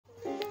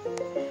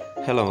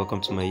Hello and welcome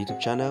to my YouTube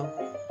channel.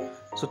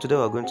 So today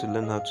we're going to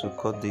learn how to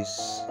cut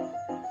this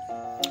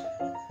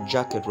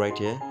jacket right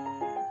here.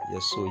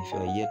 Yes, so if you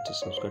are yet to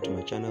subscribe to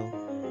my channel,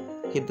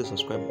 hit the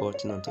subscribe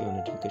button and turn your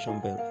notification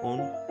bell on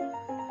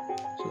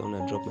so that when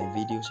I drop my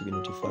videos you'll be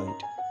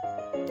notified.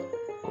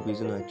 I'll be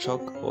using a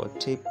chalk or a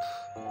tape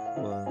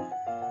or a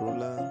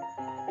ruler,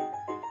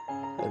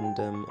 and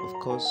of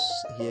course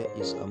here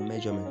is a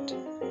measurement.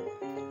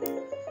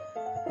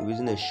 I'm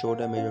using a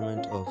shoulder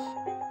measurement of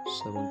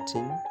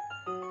 17,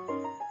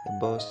 a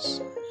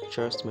bust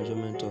chest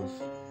measurement of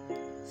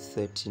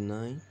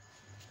 39,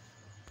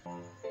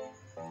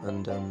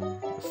 and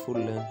the full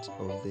length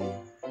of the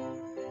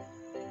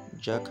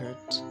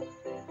jacket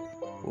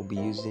will be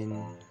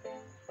using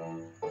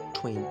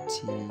 28.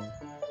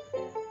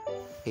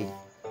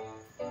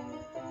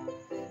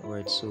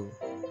 Alright, so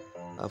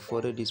I've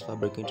folded this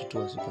fabric into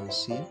two, as you can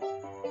see.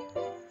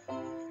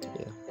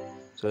 Yeah,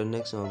 so the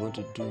next thing I'm going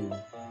to do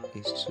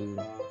is to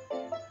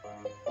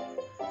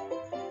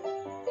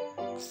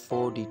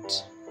fold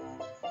it,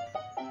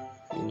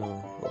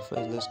 but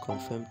first let's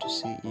confirm to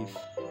see if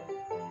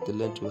the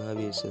length we have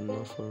here is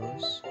enough for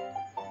us.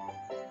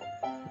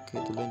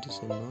 Okay, the length is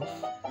enough,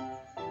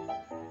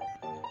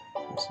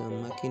 so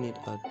I'm marking it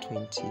at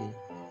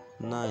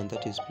 29,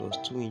 that is plus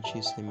 2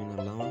 inches hemming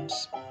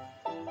allowance.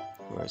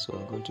 Alright, so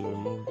we're going to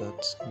remove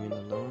that hemming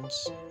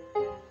allowance.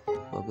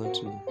 We're going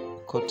to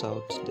cut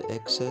out the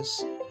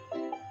excess.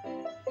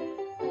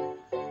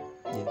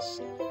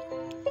 Yes,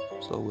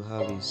 so all we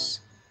have is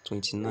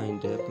 29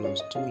 there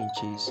plus 2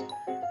 inches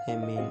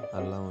hemming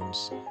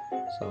allowance.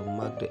 So I'll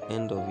mark the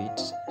end of it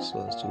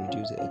so as to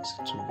reduce the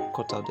excess, to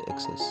cut out the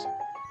excess.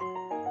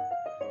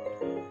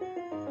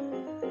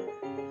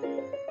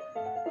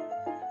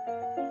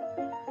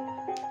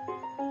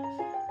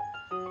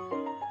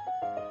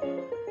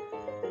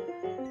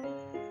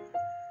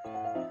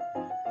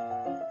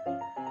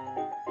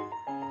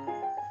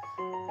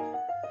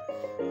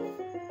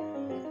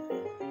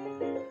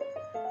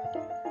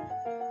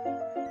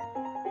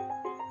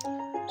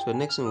 So the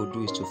next thing we'll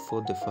do is to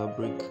fold the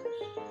fabric.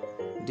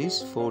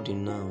 This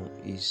folding now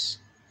is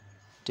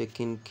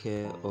taking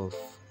care of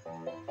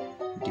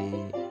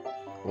the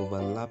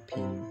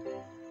overlapping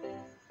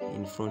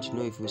in front.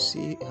 If you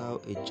see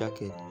how a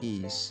jacket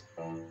is,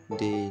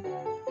 the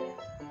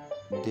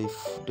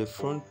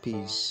front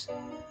piece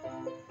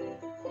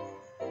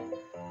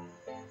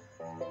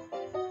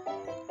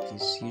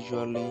is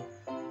usually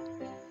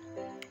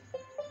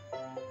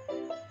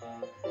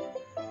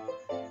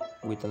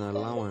with an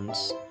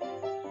allowance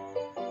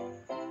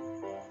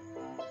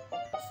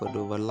for the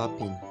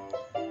overlapping.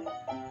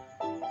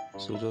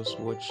 So just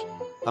watch.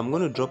 I'm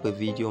going to drop a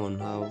video on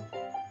how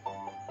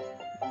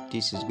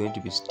this is going to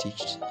be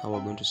stitched, how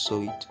we're going to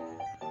sew it,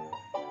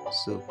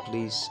 so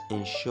please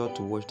ensure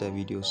to watch that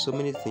video. So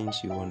many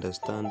things you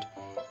understand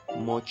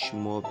much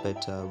more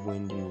better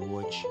when you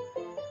watch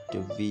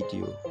the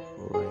video.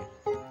 Alright,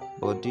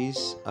 but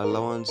this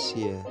allowance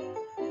here,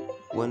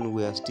 when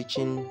we are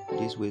stitching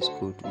this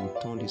waistcoat, we'll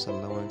turn this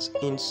allowance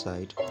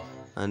inside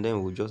and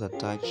then we'll just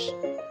attach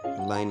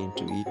lining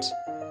to it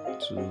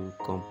to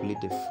complete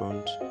the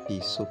front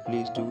piece. So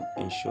please do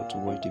ensure to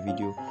watch the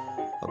video.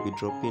 I'll be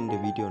dropping the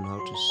video on how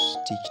to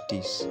stitch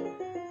this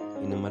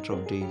in a matter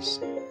of days.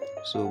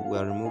 So we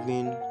are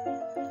removing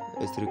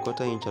a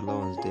 3/4 inch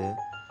allowance there.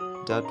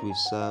 That will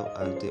serve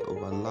as the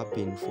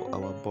overlapping for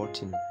our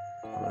button.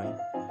 Alright,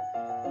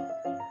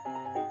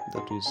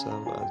 that will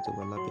serve as the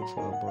overlapping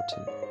for our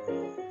button.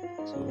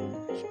 So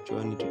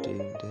join it to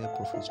the help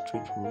of a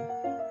straight rule.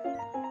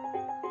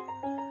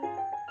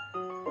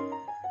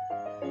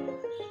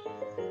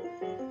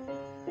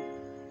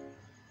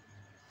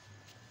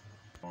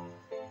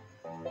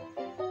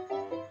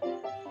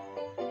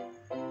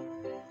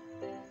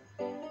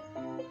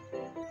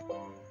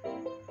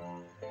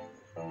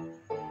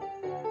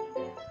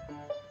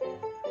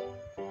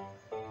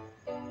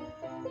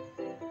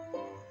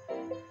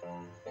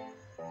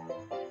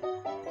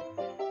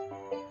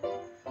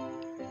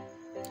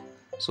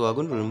 So we're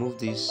going to remove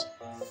this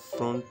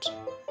front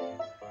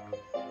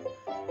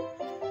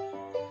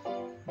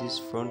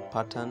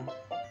pattern,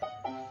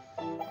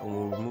 and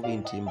we'll remove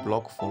it in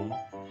block form.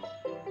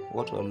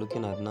 What we're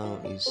looking at now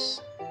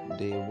is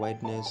the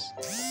wideness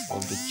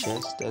of the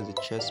chest. That's the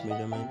chest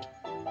measurement,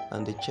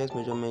 and the chest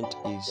measurement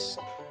is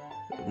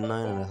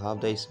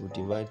 9.5. That is, we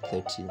divide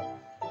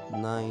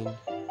 39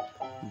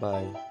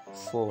 by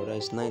 4, that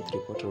is 9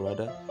 3/4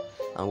 rather,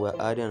 and we're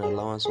adding an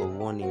allowance of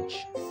 1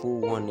 inch,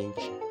 full 1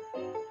 inch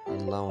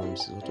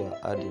allowance is what we're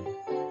adding.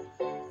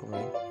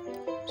 Alright,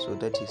 so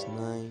that is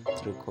 9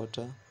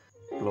 3/4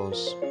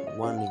 plus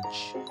 1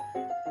 inch,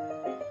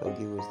 that'll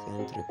give us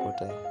 10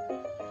 3/4.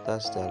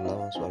 That's the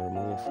allowance we're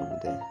removing from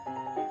there.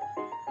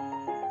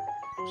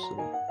 So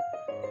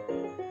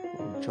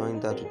we'll join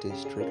that with a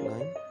straight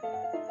line.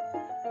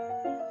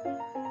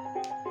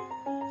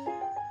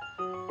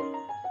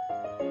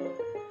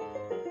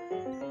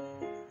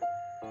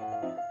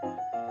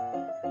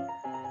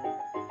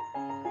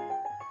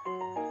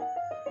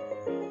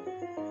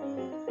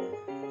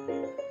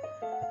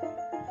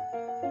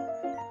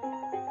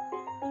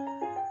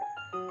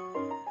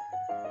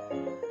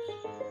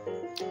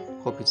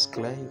 Hope it's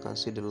clear. You can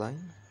see the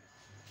line.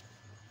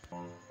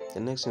 The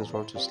next thing is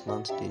for us to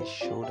slant the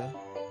shoulder,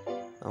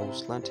 and we'll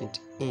slant it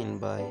in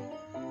by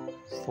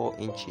 4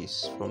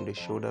 inches from the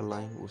shoulder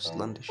line. We'll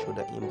slant the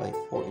shoulder in by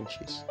 4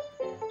 inches.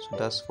 So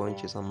that's 4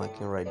 inches I'm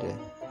marking right there.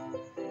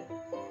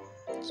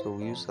 So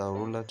we use our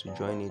ruler to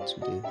join it to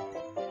the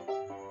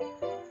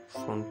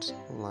front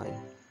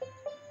line.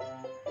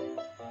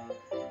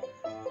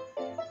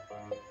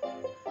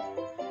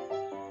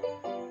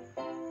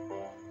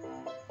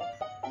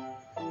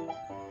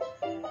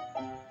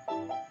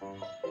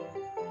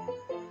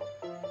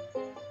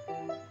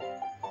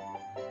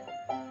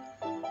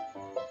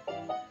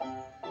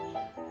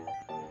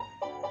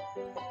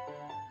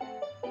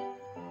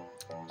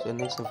 So the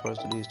next thing for us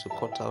to do is to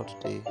cut out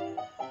the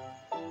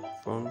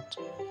front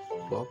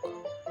block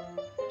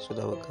so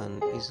that we can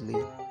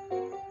easily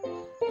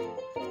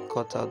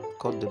cut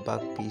the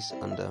back piece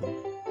and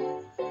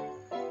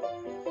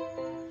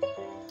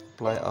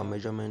apply our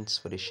measurements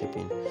for the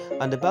shaping.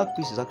 And the back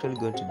piece is actually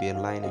going to be a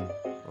lining,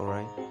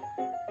 alright?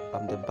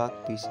 The back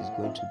piece is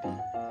going to be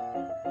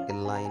a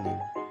lining,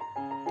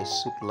 a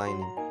suit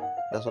lining.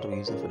 That's what we're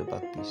using for the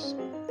back piece.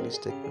 Please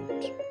take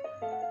note.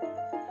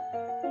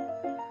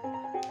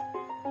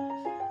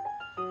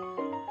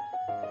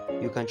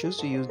 You can choose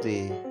to use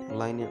the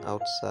lining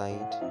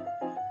outside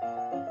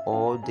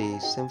or the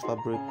same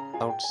fabric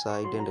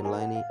outside then the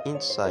lining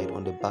inside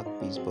on the back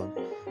piece, but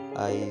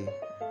I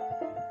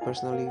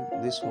personally,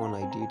 this one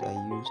I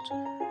used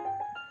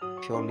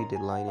purely the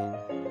lining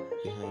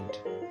behind.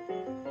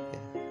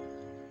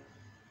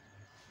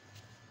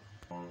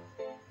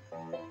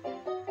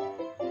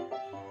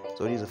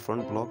 So this is the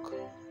front block.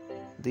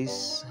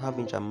 This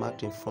half-inch I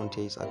marked in front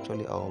here is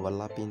actually our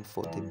overlapping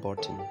for the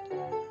button.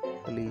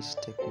 Please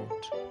take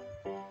note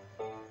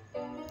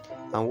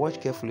and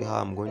watch carefully how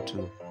I'm going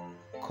to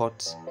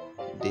cut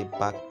the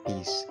back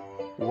piece.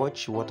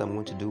 Watch what I'm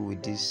going to do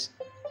with this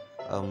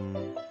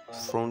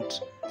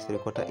front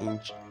 3/4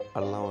 inch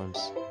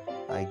allowance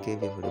I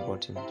gave you for the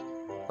button.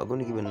 I'm going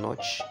to give a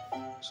notch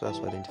so as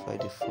to identify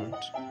the front,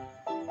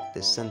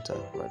 the center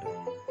rather.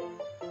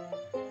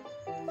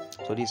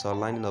 So this is our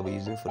lining I'll be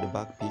using for the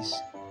back piece.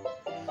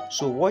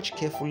 So watch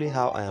carefully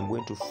how I am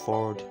going to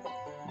fold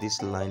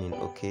this lining,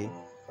 okay?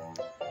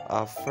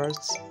 I'll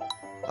first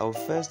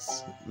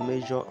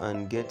measure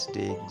and get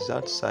the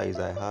exact size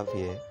I have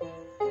here,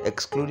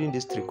 excluding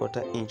this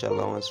 3/4 inch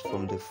allowance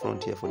from the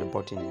front here for the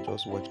button.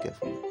 Just watch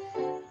carefully.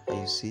 And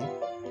you see,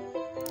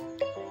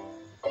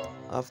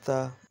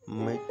 after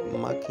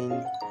marking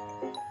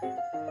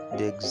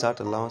the exact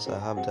allowance I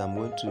have there, I'm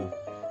going to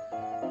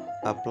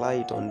apply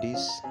it on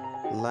this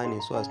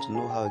lining so as to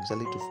know how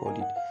exactly to fold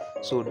it.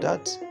 So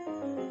that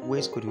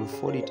waistcoat will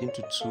fold it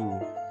into two.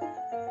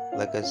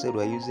 Like I said,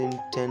 we're using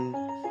 10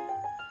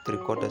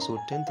 3/4, so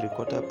 10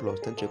 3/4 plus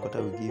 10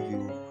 3/4 will give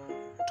you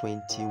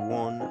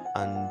 21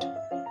 and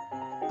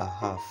a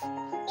half.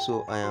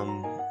 So I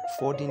am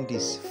folding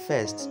this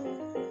first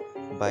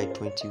by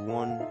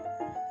 21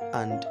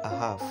 and a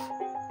half.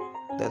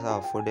 That's how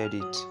I folded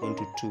it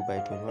into two by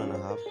 21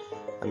 and a half.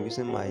 I'm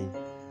using my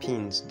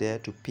pins there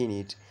to pin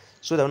it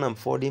so that when I'm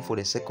folding for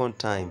the second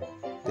time,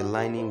 the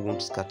lining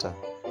won't scatter.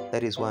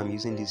 That is why I'm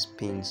using these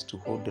pins to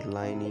hold the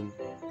lining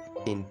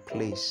in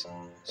place,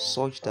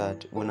 such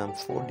that when I'm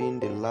folding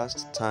the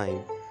last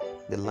time,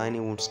 the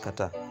lining won't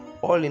scatter.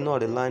 All in all,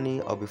 the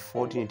lining, I'll be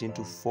folding it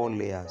into 4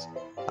 layers.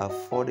 I'll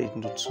fold it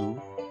into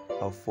 2.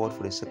 I'll fold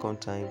for the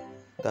second time.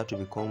 That will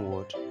become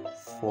what?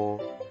 4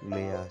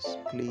 layers.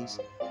 Please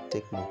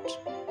take note.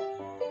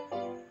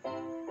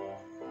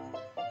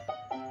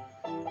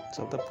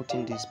 So after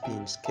putting these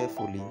pins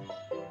carefully,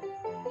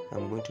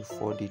 I'm going to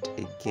fold it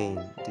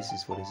again. This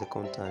is for the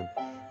second time,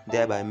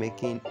 thereby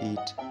making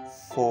it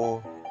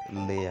 4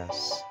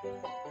 layers.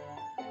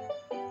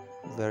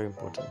 Very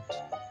important.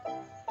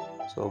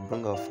 So I'll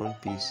bring our front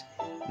piece.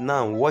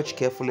 Now watch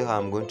carefully how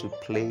I'm going to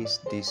place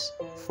this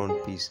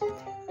front piece.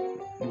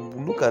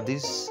 Look at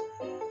this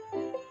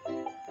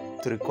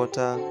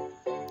 3/4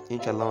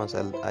 inch allowance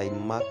I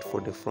marked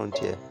for the front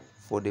here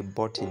for the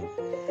button.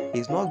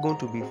 It's not going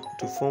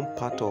to form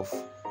part of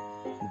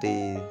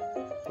the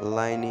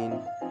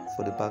lining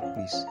for the back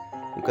piece.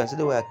 You can see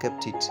the way I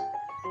kept it.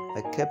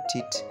 I kept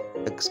it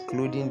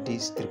excluding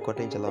this 3/4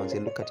 inch allowance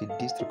here. Look at it,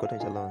 this 3/4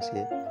 inch allowance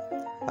here.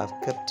 I've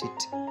kept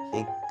it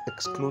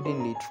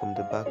excluding it from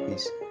the back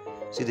piece.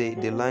 See,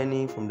 the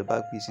lining from the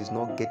back piece is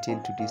not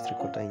getting to this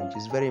 3/4 inch.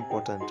 It's very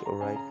important,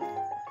 alright?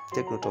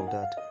 Take note of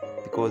that,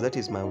 because that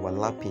is my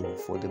overlapping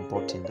for the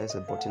button. That's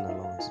a button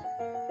allowance.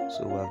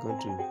 So we are going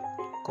to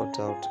cut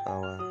out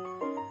our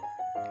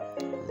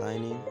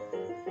lining.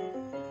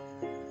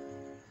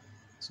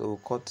 So we'll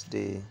cut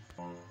the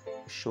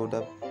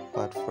shoulder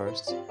part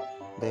first,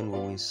 then we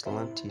will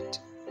slant it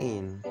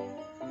in.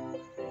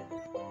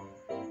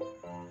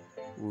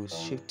 We'll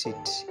shift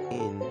it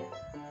in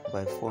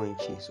by 4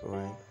 inches,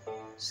 alright?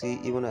 See,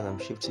 even as I'm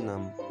shifting,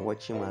 I'm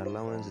watching my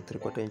allowance. The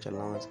 3/4 inch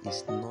allowance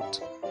is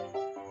not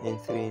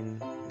entering,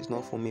 it's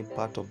not forming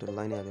part of the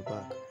lining at the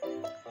back.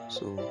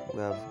 So we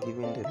have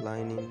given the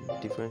lining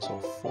difference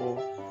of 4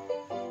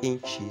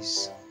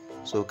 inches,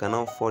 so we can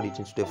now fold it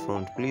into the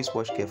front. Please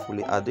watch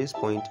carefully. At this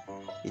point,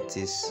 it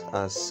is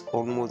as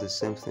almost the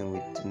same thing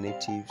with the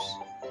natives.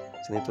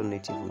 Senator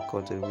native we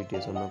cut every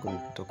day, so I'm not going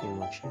to be talking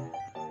much here.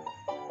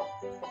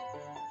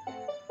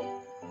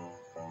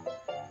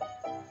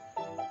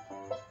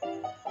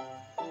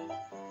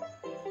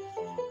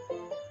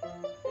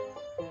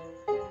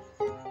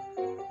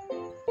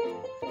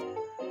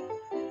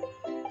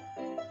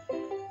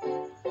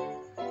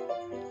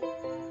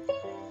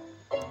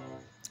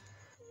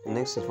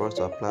 Next is for us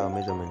to apply our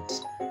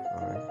measurements.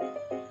 Alright,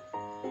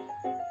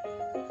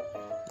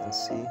 and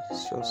see,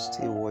 just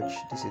still watch.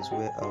 This is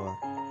where our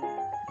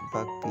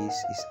back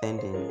piece is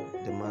ending,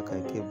 the mark I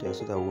gave there,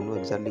 so that we'll know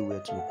exactly where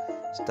to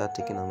start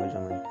taking our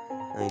measurement.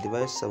 And you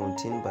divide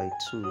 17 by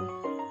 2,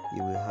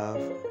 you will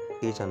have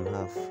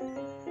 8.5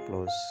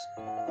 plus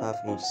half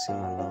inch seam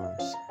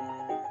allowance.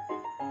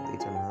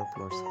 8.5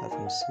 plus half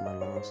inch seam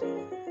allowance,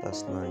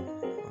 that's 9.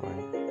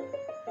 Alright,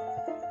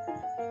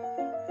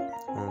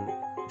 and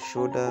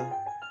shoulder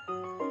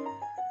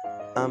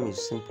arm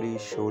is simply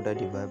shoulder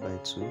divided by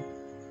 2.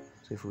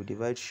 So if we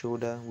divide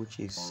shoulder, which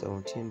is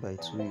 17 by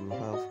 2, you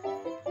have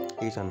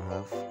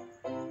 8.5.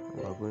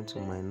 We are going to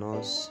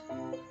minus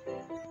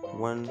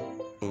 1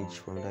 inch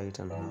from that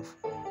 8.5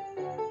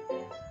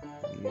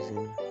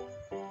 using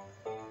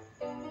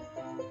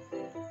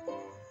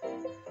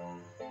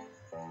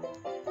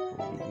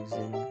we'll be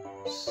using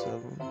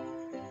 7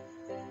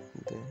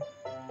 there.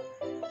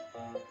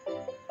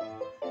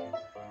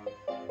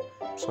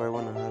 Sorry,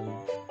 1.5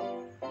 inch.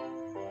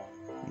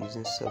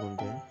 Using 7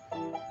 there.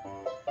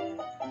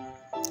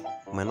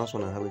 Minus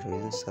 1.5 inch, we're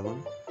using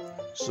 7.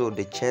 So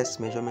the chest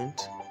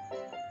measurement,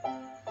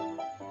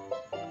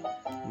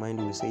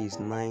 mind we say, is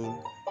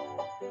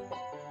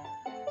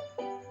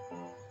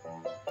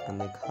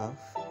 9.5.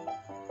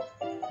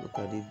 Look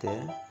at it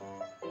there.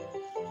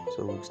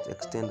 So we'll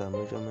extend our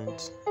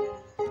measurement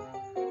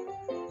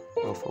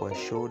of our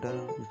shoulder,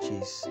 which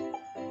is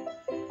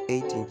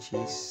 8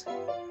 inches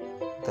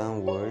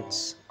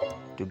downwards,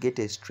 to get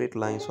a straight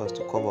line so as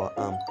to cover our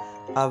arm.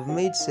 I've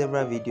made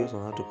several videos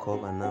on how to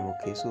curve an arm,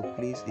 okay? So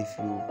please, if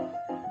you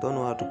don't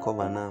know how to curve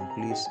an arm,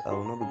 please, I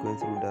will not be going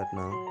through that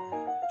now.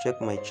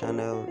 Check my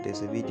channel,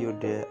 there's a video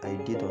there I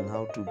did on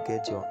how to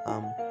get your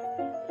arm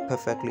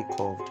perfectly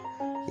curved.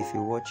 If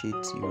you watch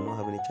it, you will not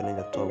have any challenge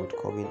at all with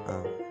curving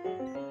arm.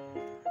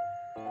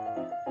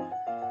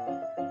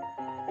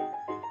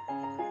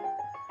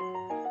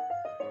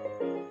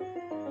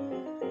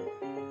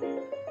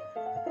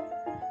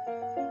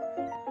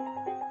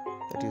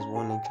 That is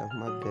 1 inch I've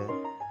marked there.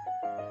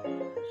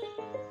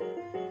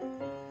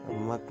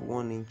 I've marked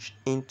 1 inch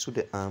into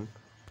the arm,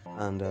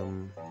 and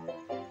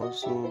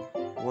also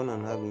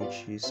 1.5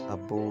 inches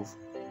above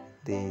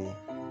the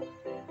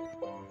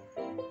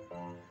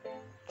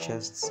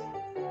chest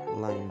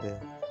line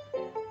there.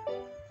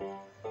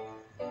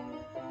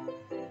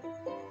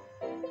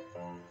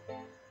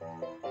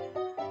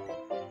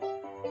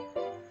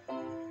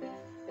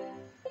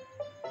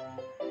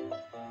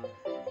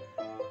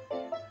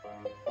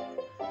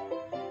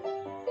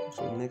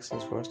 So next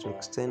is for us to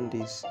extend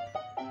this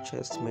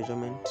chest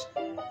measurement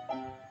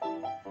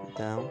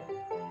down.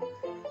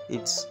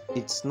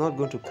 It's not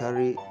going to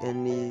carry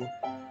any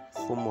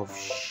form of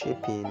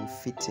shaping,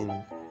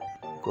 fitting,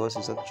 because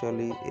it's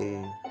actually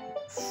a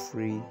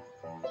free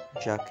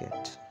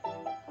jacket.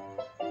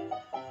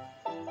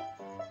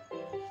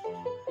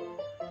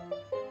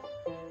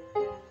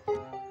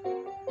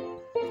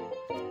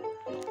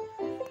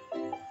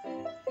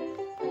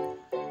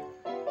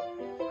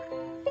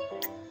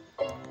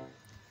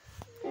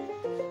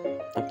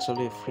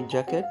 Actually a free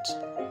jacket.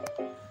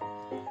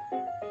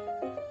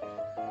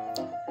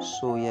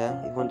 So yeah,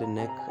 even the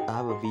neck, I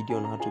have a video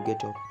on how to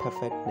get your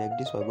perfect neck.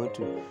 This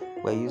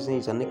we're using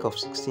is a neck of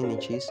 16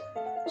 inches,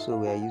 so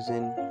we are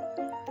using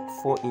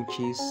 4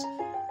 inches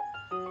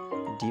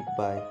deep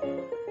by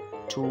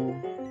 2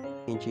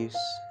 inches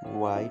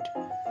wide.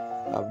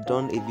 I've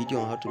done a video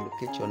on how to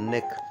locate your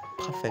neck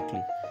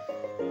perfectly,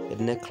 the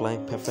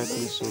neckline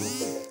perfectly. So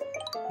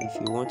if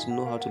you want to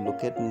know how to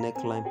locate the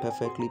neckline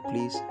perfectly,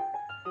 please,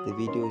 the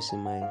video is in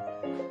my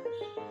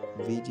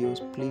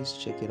videos, please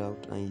check it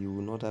out and you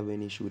will not have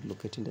any issue with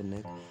locating the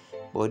neck.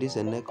 But it's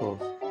a neck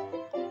of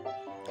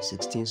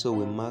 16, so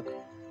we mark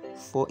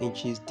 4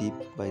 inches deep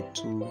by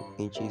 2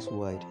 inches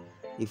wide.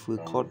 If we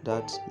cut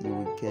that, you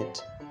will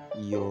get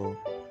your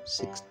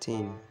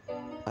 16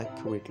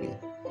 accurately.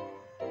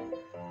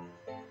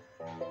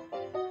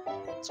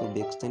 So we'll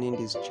be extending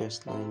this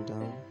chest line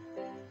down.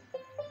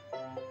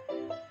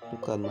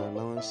 Look at my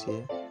allowance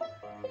here,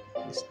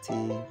 it's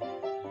still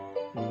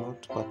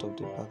not part of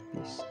the back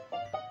piece.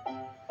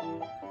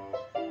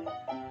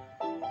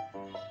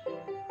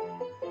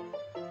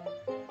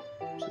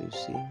 So you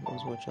see,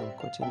 that's what I'm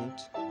cutting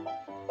it.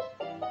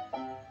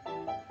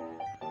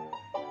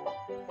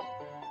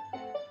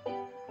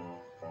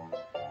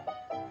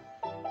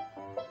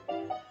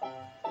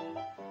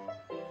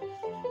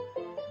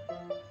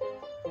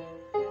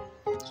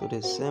 So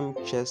the same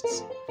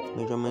chest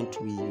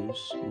measurement we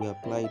use, we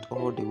apply it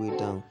all the way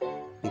down.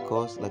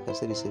 because like I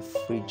said, it's a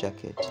free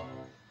jacket,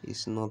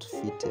 it's not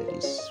fitted,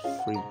 it's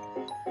free.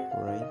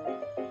 Alright,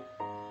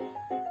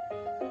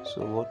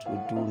 so what we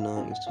do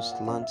now is to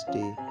slant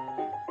the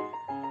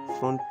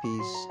front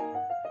piece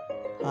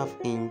 ½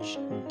 inch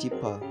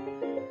deeper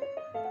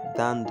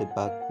than the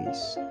back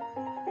piece.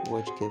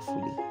 Watch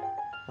carefully,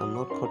 I'm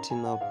not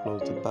cutting out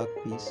plus the back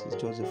piece, it's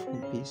just the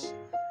front piece.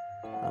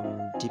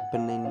 I'm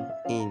deepening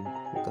in,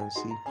 you can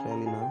see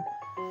clearly now.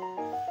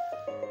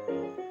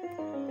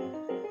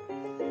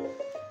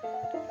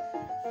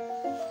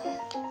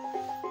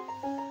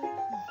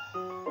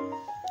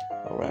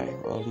 Alright,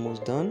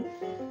 almost done.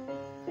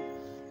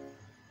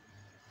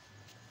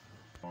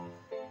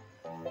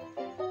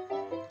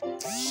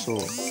 So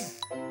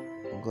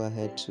I'll go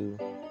ahead to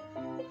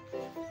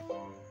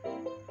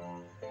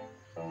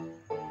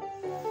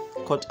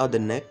cut out the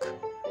neck.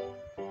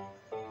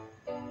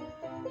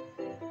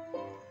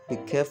 Be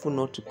careful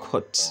not to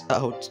cut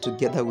out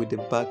together with the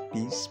back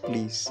piece,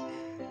 please.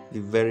 Be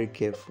very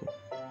careful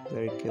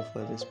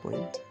at this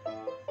point.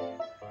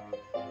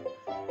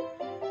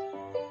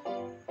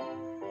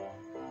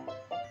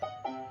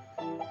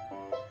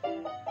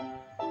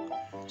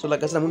 So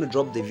like I said, I'm going to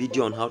drop the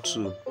video on how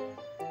to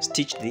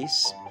stitch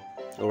this.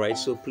 Alright,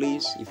 so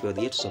please, if you're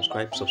here to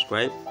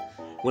subscribe.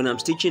 When I'm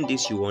stitching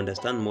this, you will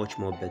understand much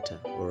more better.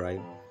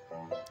 Alright,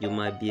 you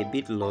might be a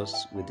bit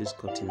lost with this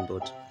cutting,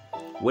 but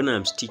when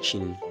I'm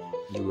stitching,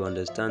 you will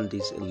understand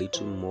this a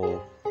little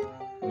more,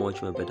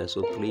 much more better.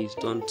 So please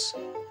don't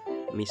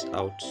miss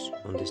out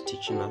on the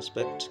stitching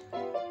aspect.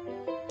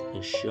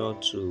 Ensure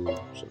to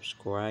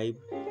subscribe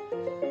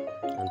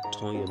and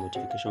turn your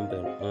notification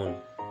bell on,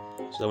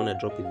 so that when I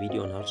drop a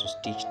video on how to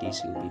stitch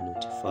this, you'll be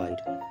notified.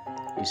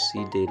 You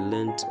see the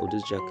length of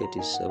this jacket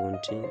is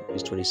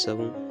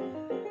 27.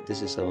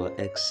 This is our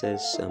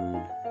excess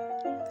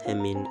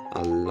hemming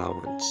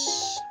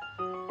allowance.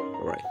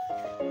 Alright,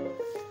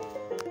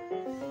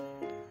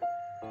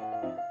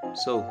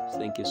 so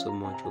thank you so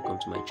much. Welcome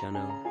to my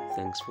channel.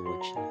 Thanks for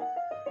watching.